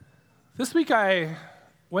This week I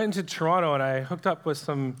went into Toronto and I hooked up with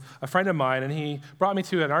a friend of mine, and he brought me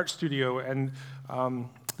to an art studio, and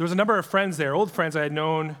there was a number of friends there, old friends I had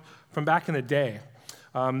known from back in the day.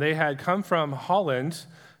 They had come from Holland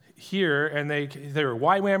here, and they were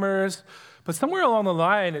YWAMers, but somewhere along the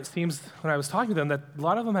line, it seems, when I was talking to them, that a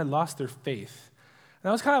lot of them had lost their faith. And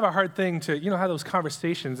that was kind of a hard thing to, have those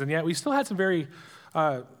conversations, and yet we still had some very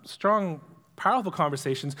strong, powerful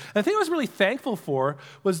conversations. And the thing I was really thankful for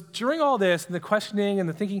was during all this and the questioning and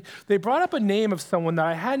the thinking, they brought up a name of someone that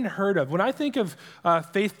I hadn't heard of. When I think of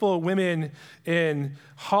faithful women in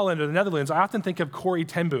Holland or the Netherlands, I often think of Corrie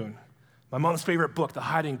ten Boom, my mom's favorite book, The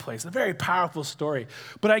Hiding Place, a very powerful story.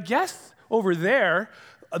 But I guess over there,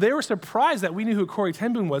 they were surprised that we knew who Corrie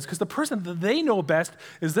ten Boom was, because the person that they know best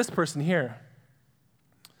is this person here.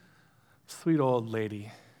 Sweet old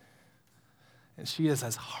lady. And she is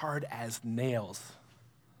as hard as nails.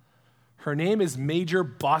 Her name is Major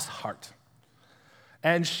Boshart.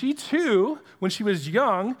 And she too, when she was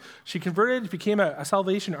young, she converted, became a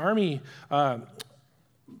Salvation Army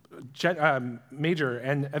major.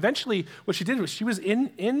 And eventually what she did was she was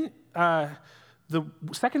in the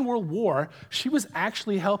Second World War. She was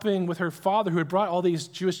actually helping with her father, who had brought all these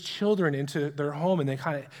Jewish children into their home, and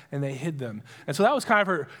they hid them. And so that was kind of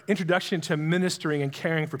her introduction to ministering and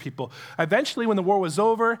caring for people. Eventually, when the war was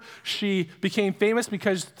over, she became famous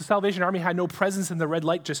because the Salvation Army had no presence in the red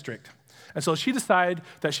light district. And so she decided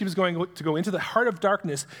that she was going to go into the heart of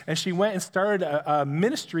darkness, and she went and started a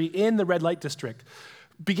ministry in the red light district.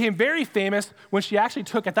 Became very famous when she actually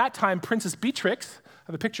took, at that time, Princess Beatrix. I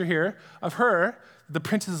have a picture here of her. The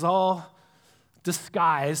princess is all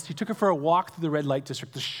disguised. She took her for a walk through the red light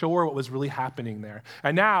district to show her what was really happening there.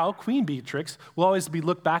 And now, Queen Beatrix will always be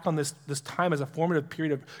looked back on this time as a formative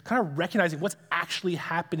period of kind of recognizing what's actually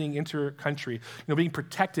happening into her country, being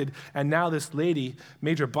protected. And now this lady,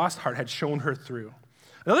 Major Boshart, had shown her through.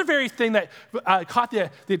 Another very thing that caught the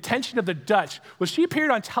attention of the Dutch was she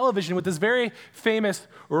appeared on television with this very famous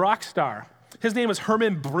rock star. His name was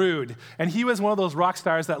Herman Brood, and he was one of those rock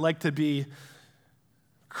stars that liked to be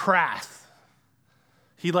crass.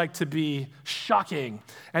 He liked to be shocking.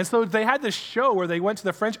 And so they had this show where they went to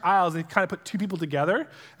the French Isles and kind of put two people together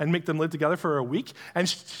and make them live together for a week. And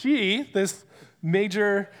she, this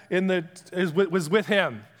major was with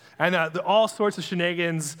him. And all sorts of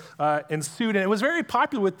shenanigans ensued. And it was very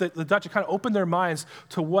popular with the Dutch. It kind of opened their minds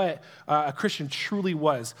to what a Christian truly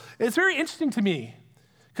was. It's very interesting to me,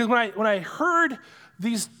 because when I heard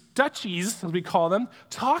these Dutchies, as we call them,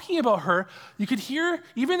 talking about her, you could hear,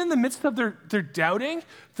 even in the midst of their doubting,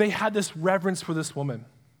 they had this reverence for this woman.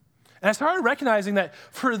 And I started recognizing that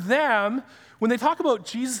for them, when they talk about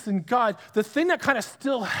Jesus and God, the thing that kind of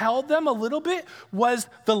still held them a little bit was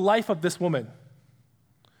the life of this woman.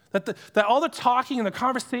 That all the talking and the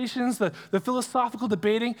conversations, the philosophical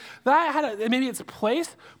debating, that had maybe its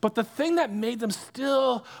place, but the thing that made them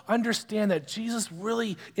still understand that Jesus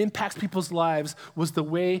really impacts people's lives was the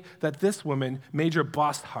way that this woman, Major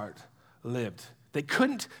Boshart, lived. They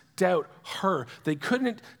couldn't doubt her. They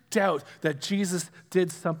couldn't doubt that Jesus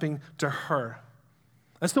did something to her.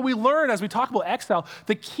 And so we learn, as we talk about exile,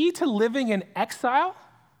 the key to living in exile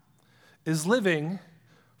is living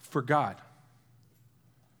for God.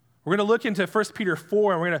 We're going to look into 1 Peter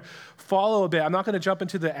 4, and we're going to follow a bit. I'm not going to jump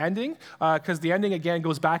into the ending, because the ending, again,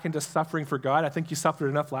 goes back into suffering for God. I think you suffered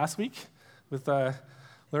enough last week with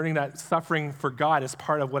learning that suffering for God is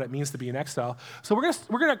part of what it means to be in exile. So we're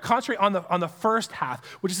going to concentrate on the first half,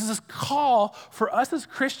 which is this call for us as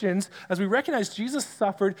Christians, as we recognize Jesus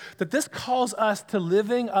suffered, that this calls us to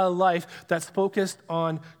living a life that's focused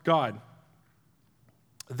on God.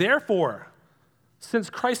 Therefore,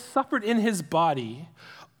 since Christ suffered in his body,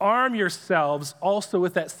 arm yourselves also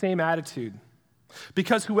with that same attitude,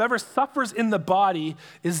 because whoever suffers in the body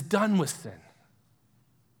is done with sin.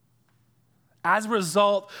 As a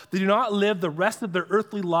result, they do not live the rest of their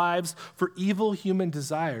earthly lives for evil human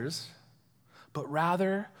desires, but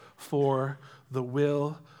rather for the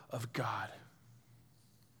will of God.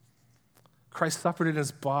 Christ suffered in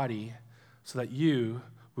his body so that you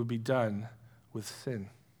would be done with sin.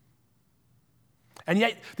 And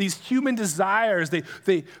yet, these human desires,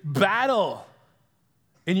 they battle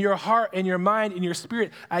in your heart, in your mind, in your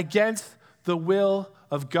spirit against the will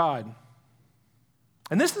of God.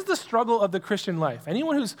 And this is the struggle of the Christian life.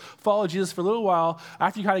 Anyone who's followed Jesus for a little while,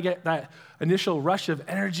 after you kind of get that initial rush of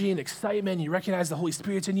energy and excitement, you recognize the Holy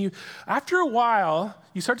Spirit's in you, after a while,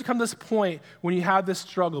 you start to come to this point when you have this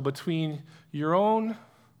struggle between your own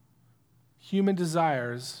human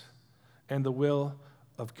desires and the will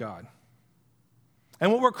of God.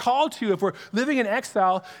 And what we're called to, if we're living in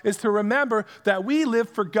exile, is to remember that we live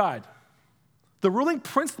for God. The ruling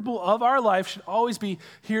principle of our life should always be,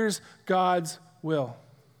 here's God's will.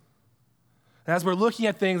 And as we're looking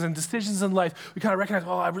at things and decisions in life, we kind of recognize,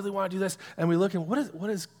 I really want to do this. And we look and what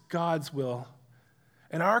is God's will?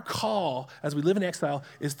 And our call as we live in exile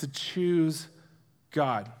is to choose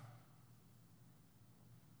God.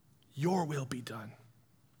 Your will be done.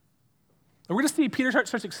 And we're going to see Peter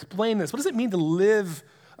starts to explain this. What does it mean to live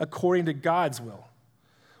according to God's will?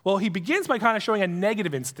 Well, he begins by kind of showing a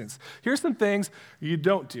negative instance. Here's some things you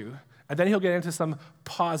don't do, and then he'll get into some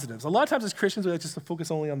positives. A lot of times as Christians, we like just to focus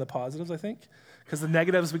only on the positives, I think, because the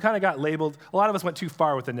negatives, we kind of got labeled. A lot of us went too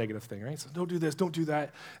far with the negative thing, right? So don't do this, don't do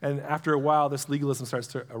that. And after a while, this legalism starts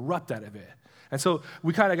to erupt out of it. And so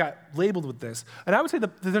we kind of got labeled with this. And I would say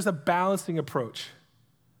that there's a balancing approach.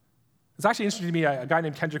 It's actually interesting to me, a guy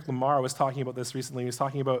named Kendrick Lamar was talking about this recently. He was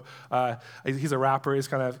talking about, he's a rapper, he's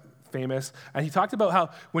kind of famous, and he talked about how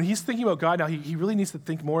when he's thinking about God now, he really needs to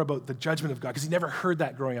think more about the judgment of God, because he never heard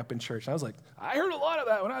that growing up in church. And I was like, I heard a lot of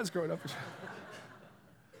that when I was growing up in church.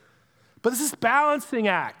 But this is balancing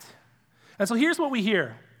act. And so here's what we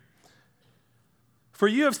hear. For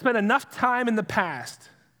you have spent enough time in the past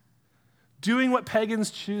doing what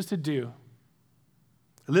pagans choose to do,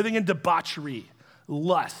 living in debauchery,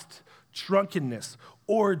 lust, drunkenness,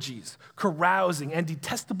 orgies, carousing, and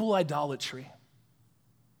detestable idolatry.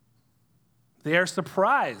 They are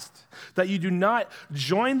surprised that you do not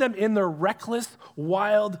join them in their reckless,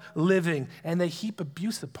 wild living, and they heap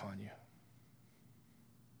abuse upon you.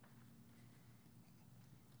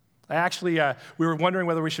 I actually, we were wondering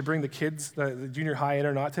whether we should bring the kids, the junior high in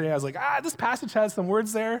or not today. I was like, this passage has some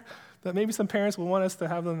words there that maybe some parents will want us to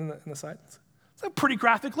have them in the side. It's a pretty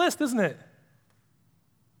graphic list, isn't it?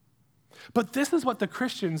 But this is what the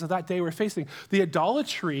Christians of that day were facing. The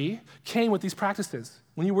idolatry came with these practices.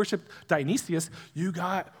 When you worshiped Dionysius, you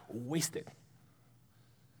got wasted.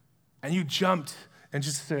 And you jumped into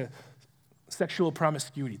just sexual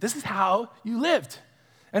promiscuity. This is how you lived.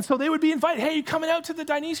 And so they would be invited, hey, you coming out to the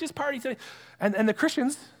Dionysius party today? And the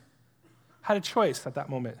Christians had a choice at that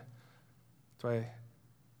moment. Do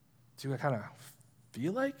I kind of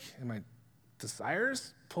feel like, and my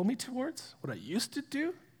desires pull me towards what I used to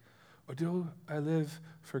do? Or do I live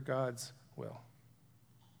for God's will?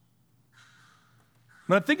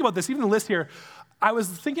 When I think about this, even the list here, I was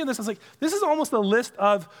thinking of this, I was like, this is almost a list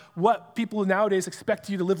of what people nowadays expect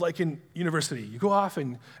you to live like in university. You go off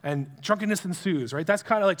and drunkenness ensues, right? That's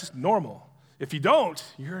kind of like just normal. If you don't,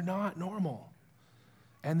 you're not normal.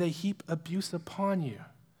 And they heap abuse upon you.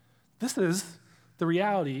 This is the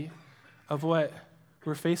reality of what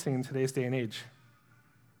we're facing in today's day and age.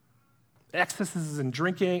 Excesses in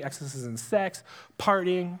drinking, excesses in sex,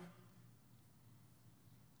 partying.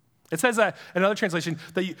 It says in another translation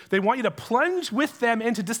that they want you to plunge with them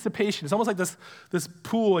into dissipation. It's almost like this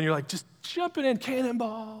pool, and you're like just jumping in,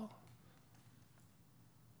 cannonball.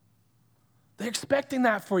 They're expecting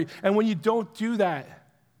that for you. And when you don't do that,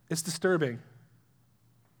 it's disturbing.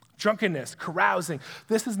 Drunkenness, carousing.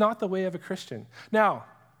 This is not the way of a Christian. Now,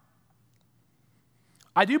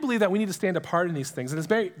 I do believe that we need to stand apart in these things, and it's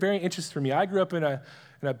very, very interesting for me. I grew up in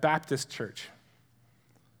a Baptist church,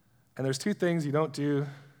 and there's two things you don't do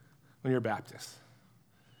when you're a Baptist.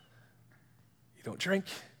 You don't drink,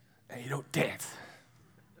 and you don't dance.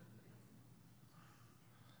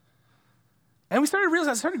 And I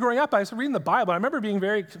started growing up, I started reading the Bible, and I remember being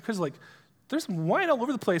because like, there's wine all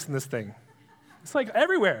over the place in this thing. It's like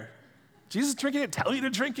everywhere. Jesus drinking it, telling you to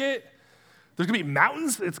drink it. There's going to be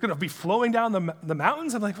mountains. It's going to be flowing down the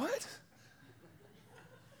mountains. I'm like, what?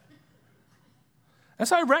 And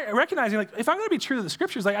so I recognizing, like, if I'm going to be true to the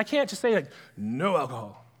scriptures, like, I can't just say, like, no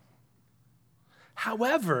alcohol.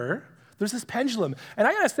 However, there's this pendulum. And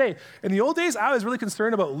I got to say, in the old days, I was really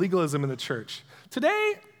concerned about legalism in the church.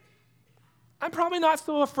 Today, I'm probably not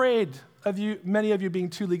so afraid of many of you being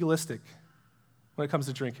too legalistic when it comes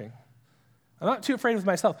to drinking. I'm not too afraid of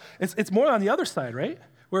myself. It's more on the other side, right?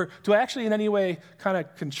 Where do I actually in any way kind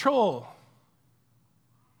of control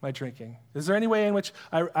my drinking? Is there any way in which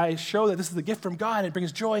I show that this is a gift from God and it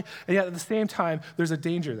brings joy, and yet at the same time, there's a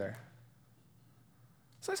danger there?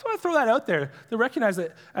 So I just want to throw that out there to recognize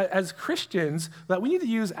that as Christians, that we need to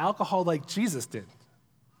use alcohol like Jesus did.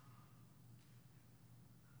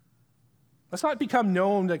 Let's not become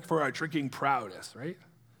known like for our drinking prowess, right?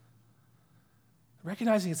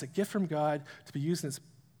 Recognizing it's a gift from God to be used in its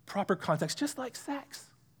proper context, just like sex.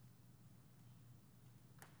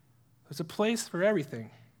 There's a place for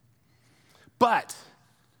everything. But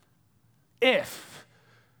if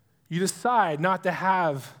you decide not to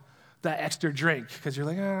have that extra drink because you're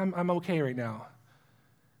like, I'm okay right now,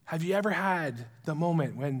 have you ever had the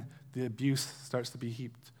moment when the abuse starts to be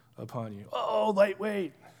heaped upon you. Oh,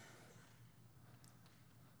 lightweight.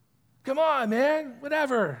 Come on, man,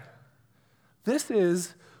 whatever. This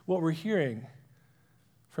is what we're hearing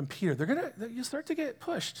from Peter. You start to get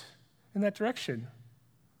pushed in that direction.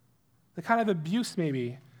 The kind of abuse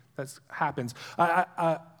maybe that happens.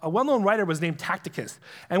 A well-known writer was named Tacitus,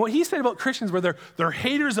 and what he said about Christians were they're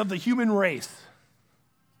haters of the human race.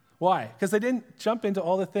 Why? Because they didn't jump into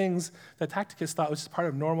all the things that Tacitus thought was just part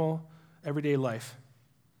of normal, everyday life.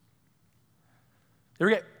 You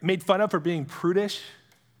ever get made fun of for being prudish?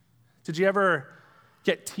 Did you ever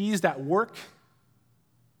get teased at work?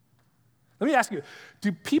 Let me ask you,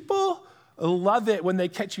 do people love it when they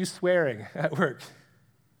catch you swearing at work?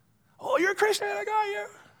 Oh, you're a Christian, I got you.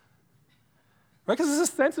 Right? Because there's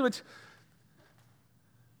a sense in which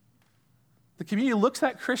the community looks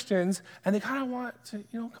at Christians and they kind of want to,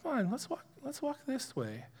 come on, let's walk this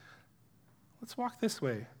way. Let's walk this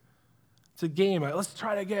way. It's a game. Let's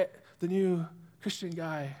try to get the new Christian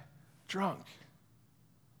guy drunk.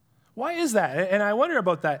 Why is that? And I wonder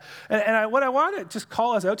about that. And what I want to just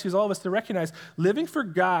call us out to is all of us to recognize living for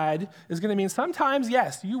God is going to mean sometimes,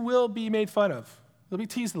 yes, you will be made fun of. You'll be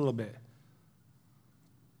teased a little bit.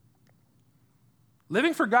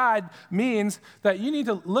 Living for God means that you need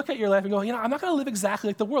to look at your life and go, I'm not going to live exactly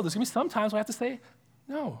like the world. There's going to be some times where I have to say,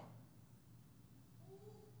 no.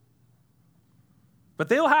 But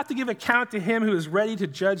they will have to give account to him who is ready to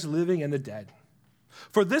judge living and the dead.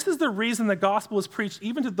 For this is the reason the gospel is preached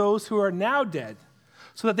even to those who are now dead,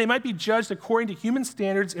 so that they might be judged according to human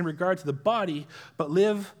standards in regard to the body, but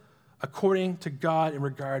live according to God in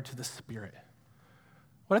regard to the spirit.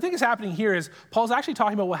 What I think is happening here is Paul's actually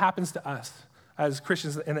talking about what happens to us as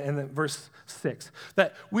Christians in verse 6,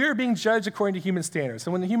 that we're being judged according to human standards. So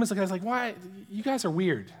when the humans look at us like, why? You guys are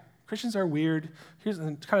weird. Christians are weird.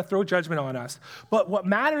 And kind of throw judgment on us. But what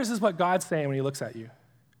matters is what God's saying when he looks at you.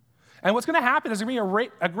 And what's going to happen is there's going to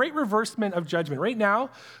be a great reversement of judgment. Right now,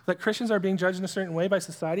 that Christians are being judged in a certain way by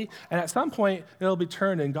society, and at some point, it'll be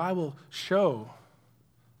turned, and God will show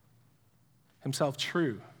himself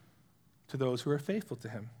true to those who are faithful to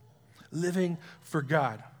him, living for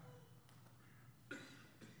God.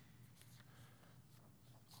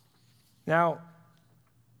 Now,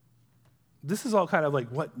 this is all kind of like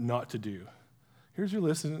what not to do. Here's your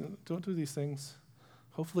list, and don't do these things.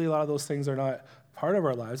 Hopefully, a lot of those things are not part of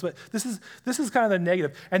our lives, but this is kind of the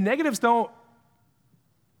negative. And negatives don't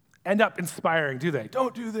end up inspiring, do they?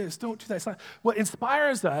 Don't do this, don't do that. It's not, what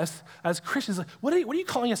inspires us as Christians, like, what are you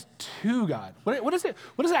calling us to, God? What does it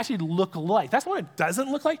actually look like? That's what it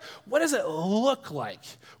doesn't look like. What does it look like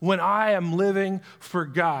when I am living for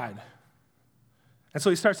God? And so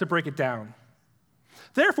he starts to break it down.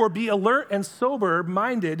 Therefore, be alert and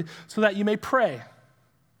sober-minded so that you may pray.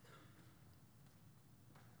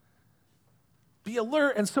 Be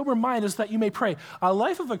alert and sober-minded so that you may pray. A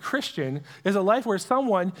life of a Christian is a life where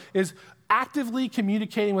someone is actively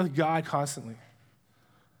communicating with God constantly.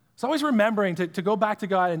 It's always remembering to go back to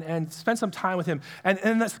God and spend some time with him.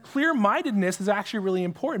 And this clear-mindedness is actually really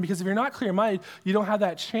important, because if you're not clear-minded, you don't have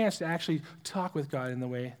that chance to actually talk with God in the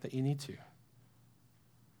way that you need to.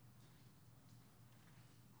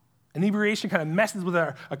 Inebriation kind of messes with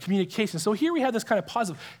our communication. So here we have this kind of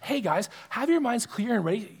positive, hey guys, have your minds clear and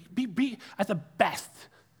ready. Be at the best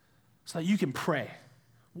so that you can pray.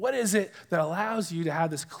 What is it that allows you to have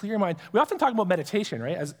this clear mind? We often talk about meditation,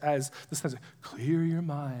 right? As this sense of clear your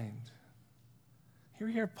mind. Here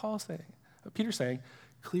we hear Peter saying,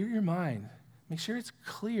 clear your mind. Make sure it's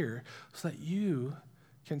clear so that you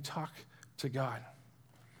can talk to God.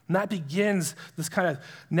 And that begins this kind of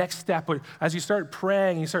next step where as you start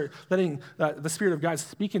praying, you start letting the Spirit of God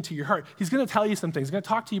speak into your heart. He's going to tell you some things. He's going to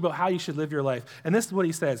talk to you about how you should live your life. And this is what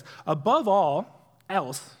he says. Above all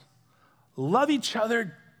else, love each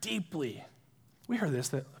other deeply. We heard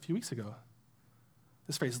this a few weeks ago.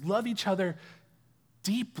 This phrase, love each other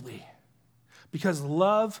deeply, because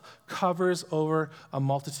love covers over a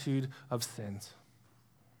multitude of sins.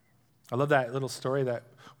 I love that little story that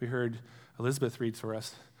we heard Elizabeth read for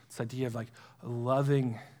us. This idea of like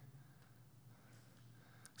loving,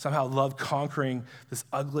 somehow love conquering this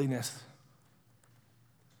ugliness.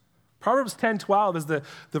 Proverbs 10:12 is the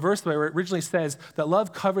verse where it originally says that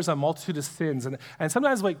love covers a multitude of sins. And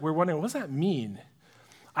sometimes like we're wondering, what does that mean?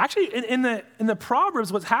 Actually, in the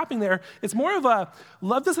Proverbs, what's happening there, it's more of a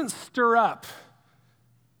love doesn't stir up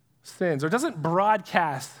sins or doesn't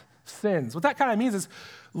broadcast sins. What that kind of means is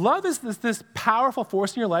love is this powerful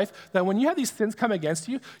force in your life that when you have these sins come against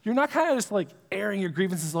you, you're not kind of just like airing your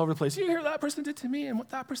grievances all over the place. You hear that person did to me and what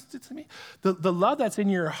that person did to me. The love that's in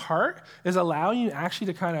your heart is allowing you actually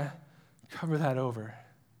to kind of cover that over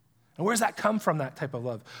And where does that come from, that type of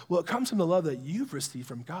love? Well, it comes from the love that you've received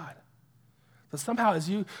from God. That somehow as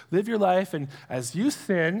you live your life and as you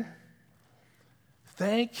sin,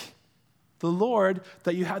 thank the Lord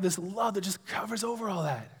that you have this love that just covers over all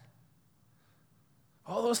that.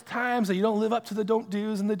 All those times that you don't live up to the don't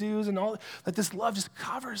do's and the do's and all, that this love just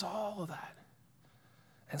covers all of that.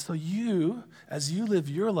 And so you, as you live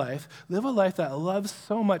your life, live a life that loves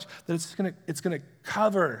so much that it's gonna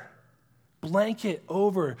cover, blanket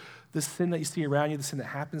over the sin that you see around you, the sin that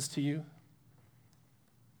happens to you.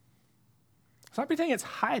 It's not pretending it's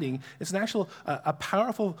hiding. It's an actual, a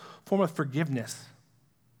powerful form of forgiveness.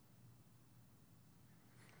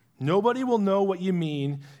 Nobody will know what you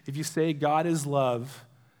mean if you say God is love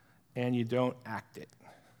and you don't act it.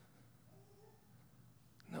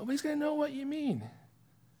 Nobody's going to know what you mean.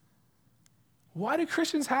 Why do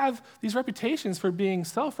Christians have these reputations for being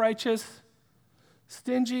self-righteous,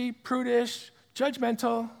 stingy, prudish,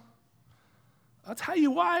 judgmental? I'll tell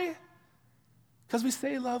you why. Because we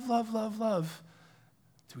say love, love, love, love.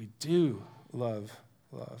 Do we do love,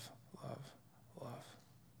 love, love, love?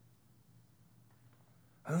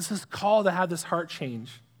 And this is called to have this heart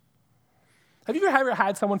change. Have you ever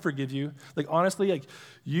had someone forgive you? Like, honestly, like,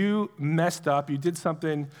 you messed up, you did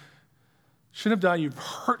something shouldn't have done, you've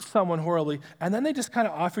hurt someone horribly, and then they just kind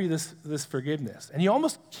of offer you this forgiveness. And you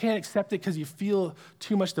almost can't accept it because you feel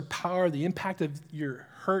too much the power, the impact of your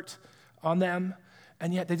hurt on them,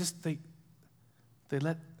 and yet they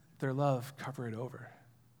let their love cover it over.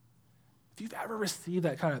 If you've ever received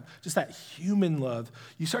that kind of, just that human love,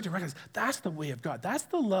 you start to recognize that's the way of God. That's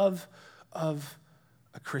the love of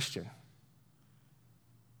a Christian.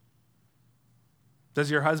 Does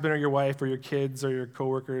your husband or your wife or your kids or your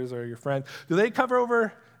coworkers or your friend, do they cover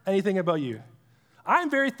over anything about you? I'm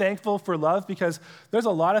very thankful for love because there's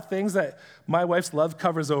a lot of things that my wife's love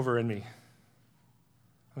covers over in me.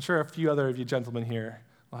 I'm sure a few other of you gentlemen here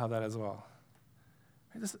will have that as well.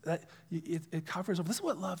 It covers over. This is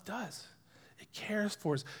what love does. It cares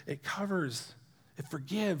for us. It covers. It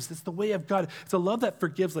forgives. It's the way of God. It's a love that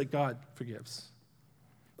forgives like God forgives.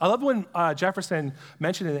 I love when Jefferson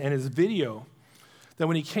mentioned in his video that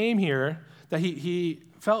when he came here, that he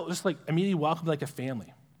felt just like immediately welcomed like a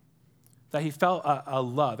family. That he felt a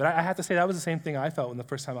love. And I have to say, that was the same thing I felt when the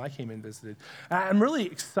first time I came and visited. And I'm really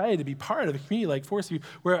excited to be part of a community like Forest View,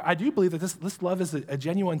 where I do believe that this love is a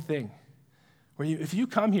genuine thing. Where if you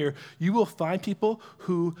come here, you will find people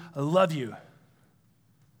who love you.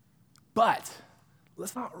 But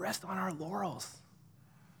let's not rest on our laurels.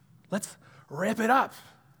 Let's ramp it up.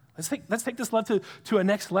 Let's take this love to a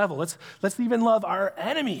next level. Let's even love our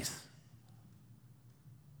enemies.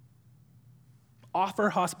 Offer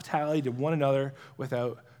hospitality to one another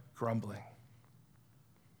without grumbling.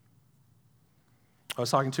 I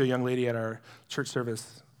was talking to a young lady at our church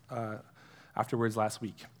service afterwards last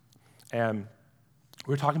week. And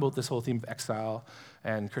we were talking about this whole theme of exile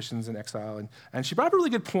and Christians in exile. And she brought up a really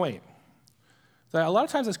good point. That a lot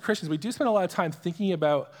of times as Christians, we do spend a lot of time thinking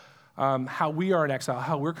about how we are in exile,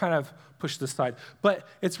 how we're kind of pushed aside. But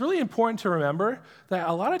it's really important to remember that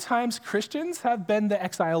a lot of times Christians have been the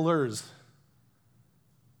exilers.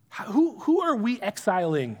 Who are we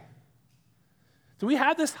exiling? Do we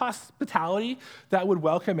have this hospitality that would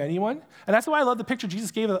welcome anyone? And that's why I love the picture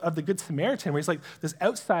Jesus gave of the Good Samaritan, where he's like, this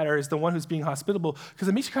outsider is the one who's being hospitable, because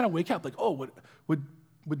it makes you kind of wake up, like, oh,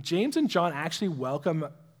 would James and John actually welcome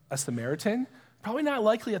a Samaritan? Probably not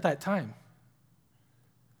likely at that time.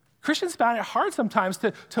 Christians found it hard sometimes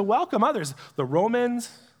to welcome others. The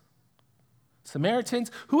Romans,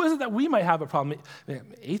 Samaritans, who is it that we might have a problem?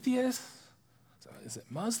 Atheists? Is it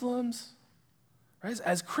Muslims? Right?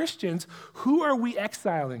 As Christians, who are we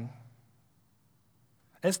exiling?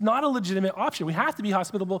 And it's not a legitimate option. We have to be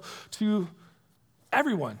hospitable to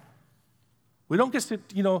everyone. We don't get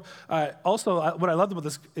to, also what I loved about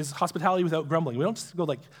this is hospitality without grumbling. We don't just go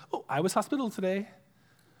like, oh, I was hospitable today.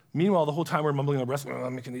 Meanwhile, the whole time we're mumbling our breath, oh,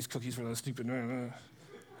 I'm making these cookies for those stupid,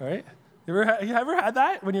 right? You ever had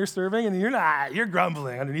that when you're serving and you're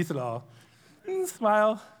grumbling underneath it all?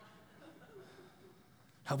 Smile.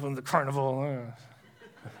 Help them with the carnival.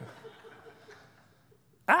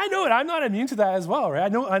 I know it. I'm not immune to that as well, right?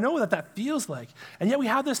 I know what that feels like. And yet we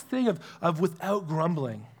have this thing of without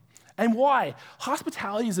grumbling. And why?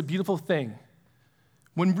 Hospitality is a beautiful thing.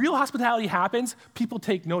 When real hospitality happens, people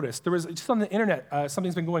take notice. There was just on the internet,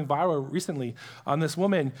 something's been going viral recently on this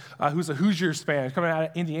woman who's a Hoosiers fan coming out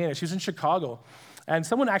of Indiana. She was in Chicago. And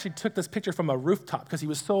someone actually took this picture from a rooftop because he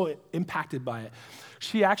was so impacted by it.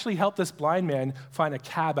 She actually helped this blind man find a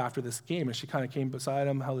cab after this game, and she kind of came beside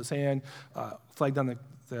him, held his hand, flagged down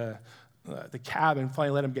the the cabin,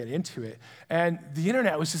 finally let him get into it. And the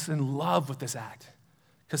internet was just in love with this act.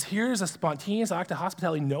 Because here's a spontaneous act of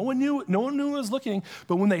hospitality. No one knew it was looking,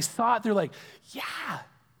 but when they saw it, they're like, yeah,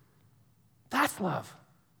 that's love.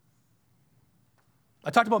 I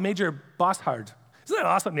talked about Major Bosshard. Isn't that an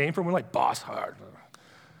awesome name for one, like Bosshard?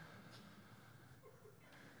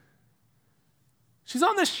 She's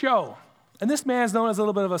on this show, and this man's known as a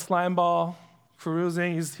little bit of a slime ball,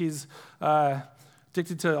 carousing. He's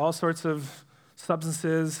addicted to all sorts of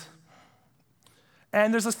substances.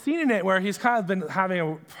 And there's a scene in it where he's kind of been having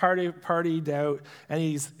a partied out, and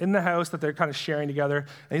he's in the house that they're kind of sharing together,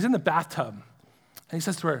 and he's in the bathtub. And he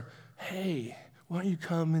says to her, hey, why don't you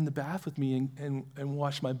come in the bath with me and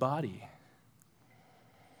wash my body?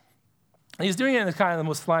 And he's doing it in kind of the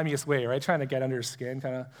most slimiest way, right? Trying to get under her skin,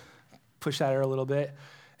 kind of push at her a little bit.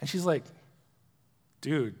 And she's like,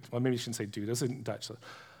 dude, well, maybe you shouldn't say dude, this isn't Dutch. So.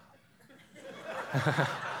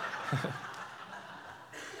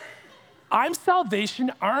 I'm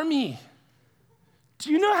Salvation Army.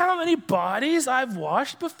 Do you know how many bodies I've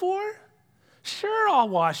washed before? Sure, I'll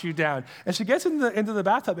wash you down. And she gets into the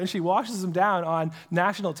bathtub and she washes him down on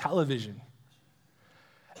national television.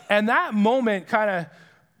 And that moment kind of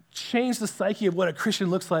changed the psyche of what a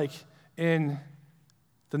Christian looks like in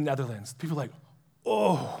the Netherlands. People are like,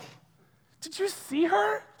 oh, did you see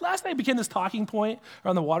her? Last night became this talking point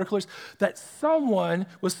around the water coolers that someone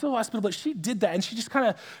was so hospitable that she did that, and she just kind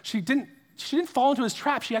of, she didn't fall into his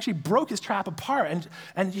trap. She actually broke his trap apart,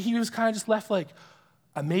 and he was kind of just left like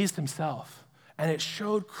amazed himself. And it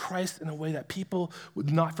showed Christ in a way that people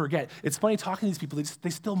would not forget. It's funny talking to these people, they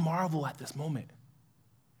still marvel at this moment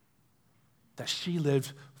that she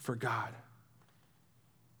lived for God.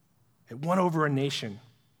 It won over a nation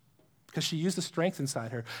because she used the strength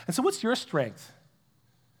inside her. And so what's your strength?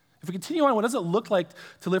 If we continue on, what does it look like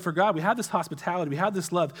to live for God? We have this hospitality, we have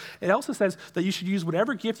this love. It also says that you should use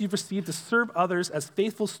whatever gift you've received to serve others as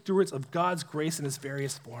faithful stewards of God's grace in its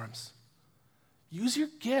various forms. Use your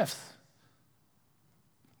gifts.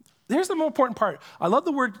 Here's the more important part. I love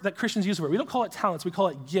the word that Christians use. We don't call it talents, we call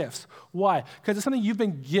it gifts. Why? Because it's something you've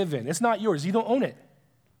been given. It's not yours. You don't own it.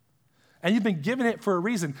 And you've been given it for a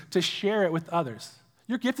reason, to share it with others.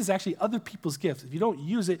 Your gift is actually other people's gifts. If you don't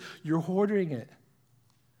use it, you're hoarding it.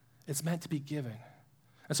 It's meant to be given.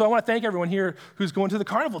 And so I want to thank everyone here who's going to the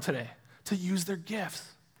carnival today to use their gifts.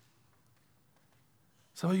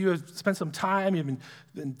 Some of you have spent some time, you've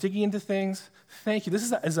been digging into things. Thank you.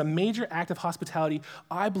 This is a major act of hospitality.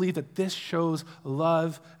 I believe that this shows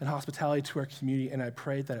love and hospitality to our community, and I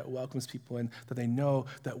pray that it welcomes people in, that they know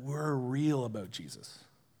that we're real about Jesus.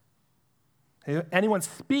 If anyone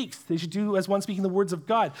speaks, they should do as one speaking the words of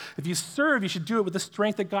God. If you serve, you should do it with the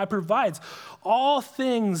strength that God provides. All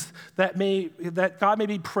things that God may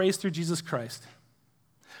be praised through Jesus Christ.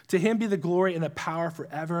 To him be the glory and the power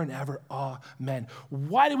forever and ever. Amen.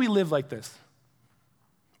 Why do we live like this?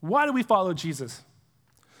 Why do we follow Jesus?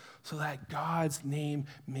 So that God's name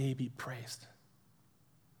may be praised.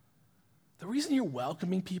 The reason you're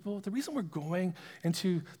welcoming people, the reason we're going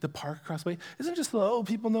into the park across the way, isn't just so,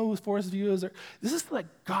 people know who Forest View is. This is like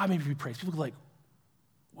God may be praised. People are like,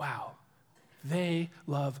 wow, they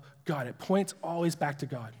love God. It points always back to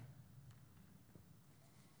God.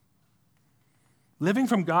 Living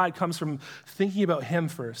from God comes from thinking about him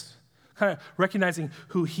first, kind of recognizing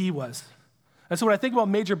who he was. And so when I think about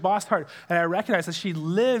Major Bosshard, and I recognize that she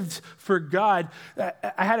lived for God,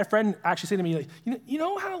 I had a friend actually say to me, like, you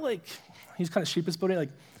know how, like, he's kind of sheepish about it,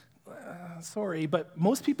 like, sorry, but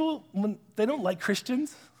most people, when they don't like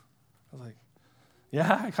Christians. I was like,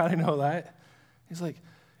 yeah, I kind of know that. He's like,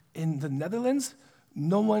 in the Netherlands,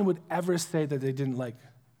 no one would ever say that they didn't like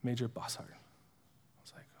Major Bosshard. I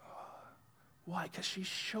was like, oh. Why? Because she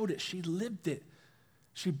showed it. She lived it.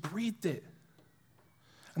 She breathed it.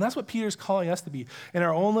 And that's what Peter's calling us to be in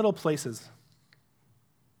our own little places.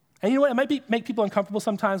 And you know what? It might make people uncomfortable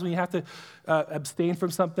sometimes when you have to abstain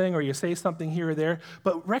from something or you say something here or there.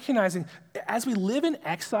 But recognizing as we live in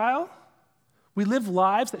exile, we live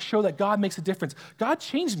lives that show that God makes a difference. God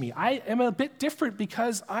changed me. I am a bit different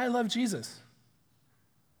because I love Jesus.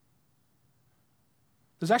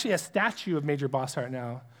 There's actually a statue of Major Bosshard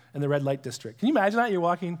now in the red light district. Can you imagine that? You're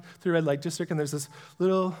walking through the red light district and there's this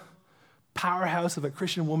little powerhouse of a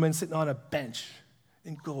Christian woman sitting on a bench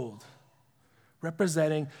in gold,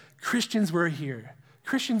 representing Christians were here.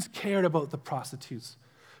 Christians cared about the prostitutes.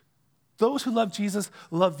 Those who love Jesus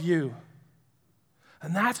love you.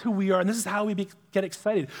 And that's who we are, and this is how we get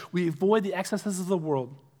excited. We avoid the excesses of the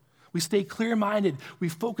world. We stay clear-minded. We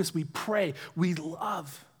focus. We pray. We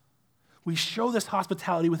love. We show this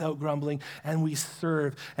hospitality without grumbling, and we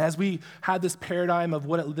serve. As we had this paradigm of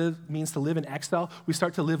what it means to live in exile, we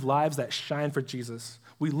start to live lives that shine for Jesus.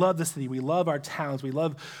 We love the city. We love our towns. We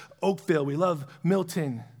love Oakville. We love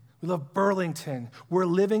Milton. We love Burlington. We're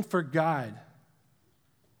living for God.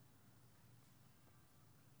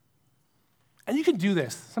 And you can do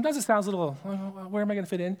this. Sometimes it sounds a little, where am I going to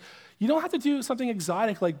fit in? You don't have to do something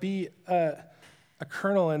exotic like be a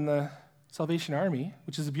colonel in the Salvation Army,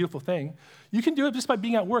 which is a beautiful thing. You can do it just by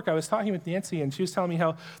being at work. I was talking with Nancy, and she was telling me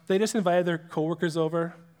how they just invited their coworkers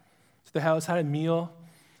over to the house, had a meal.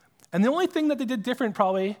 And the only thing that they did different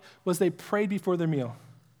probably was they prayed before their meal.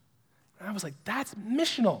 And I was like, that's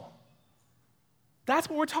missional. That's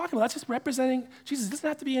what we're talking about. That's just representing Jesus. It doesn't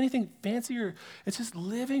have to be anything fancier. It's just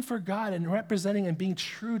living for God and representing and being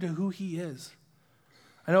true to who he is.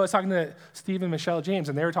 I know I was talking to Steve and Michelle James,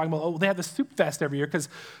 and they were talking about, they have the soup fest every year because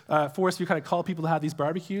Forest View kind of call people to have these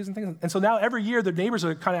barbecues and things. And so now every year their neighbors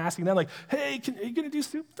are kind of asking them like, hey, are you going to do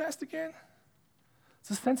soup fest again?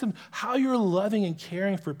 It's a sense of how you're loving and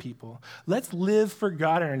caring for people. Let's live for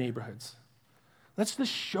God in our neighborhoods. Let's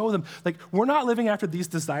just show them, like, we're not living after these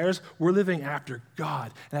desires, we're living after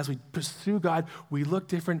God. And as we pursue God, we look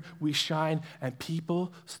different, we shine, and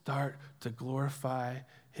people start to glorify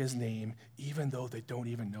his name, even though they don't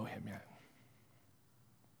even know him yet.